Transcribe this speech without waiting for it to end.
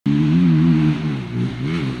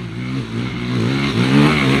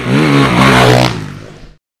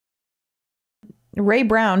Ray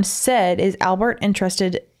Brown said, is Albert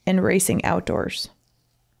interested in racing outdoors?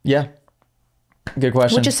 Yeah. Good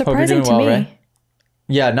question. Which is surprising to me. Ray.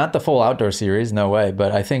 Yeah, not the full outdoor series, no way.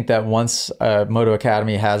 But I think that once Moto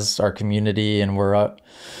Academy has our community and we're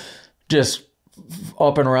just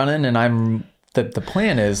up and running, and the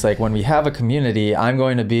plan is like when we have a community, I'm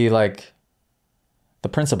going to be like the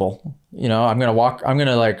principal. You know, I'm going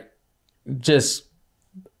to like just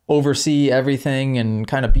oversee everything and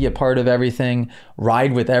kind of be a part of everything,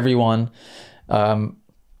 ride with everyone.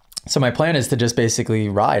 So my plan is to just basically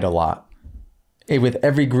ride a lot with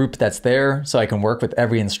every group that's there, so I can work with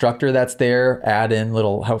every instructor that's there, add in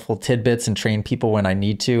little helpful tidbits and train people when I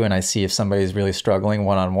need to, and I see if somebody's really struggling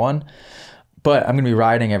one-on-one. But I'm going to be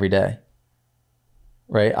riding every day,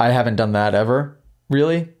 right? I haven't done that ever,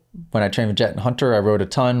 really. When I trained with Jet and Hunter, I rode a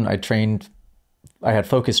ton. I had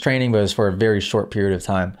focused training, but it was for a very short period of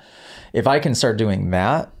time. If I can start doing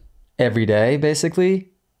that every day, basically,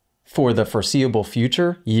 for the foreseeable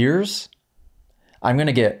future, years, I'm going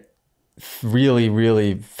to get really,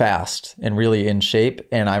 really fast and really in shape,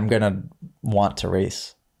 and I'm going to want to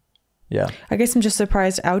race. Yeah. I guess I'm just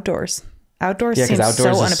surprised outdoors. Outdoors seems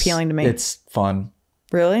so unappealing to me. It's fun.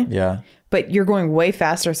 Really? Yeah. But you're going way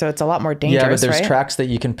faster, so it's a lot more dangerous, yeah, but there's right? tracks that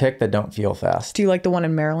you can pick that don't feel fast. Do you like the one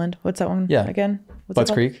in Maryland? What's that one again?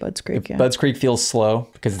 Budds Creek. Budds Creek, yeah. Budds Creek feels slow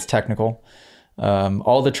because it's technical.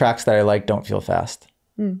 All the tracks that I like don't feel fast.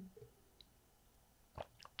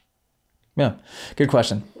 Yeah, good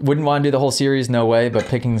question. Wouldn't want to do the whole series, no way, but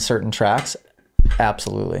picking certain tracks,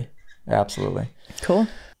 absolutely. Absolutely. Cool.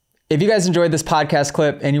 If you guys enjoyed this podcast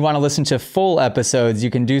clip and you want to listen to full episodes, you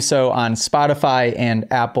can do so on Spotify and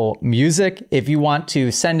Apple Music. If you want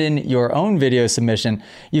to send in your own video submission,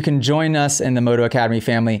 you can join us in the Moto Academy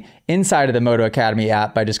family inside of the Moto Academy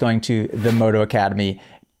app by just going to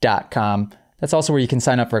themotoacademy.com. That's also where you can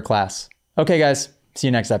sign up for a class. Okay, guys, see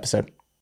you next episode.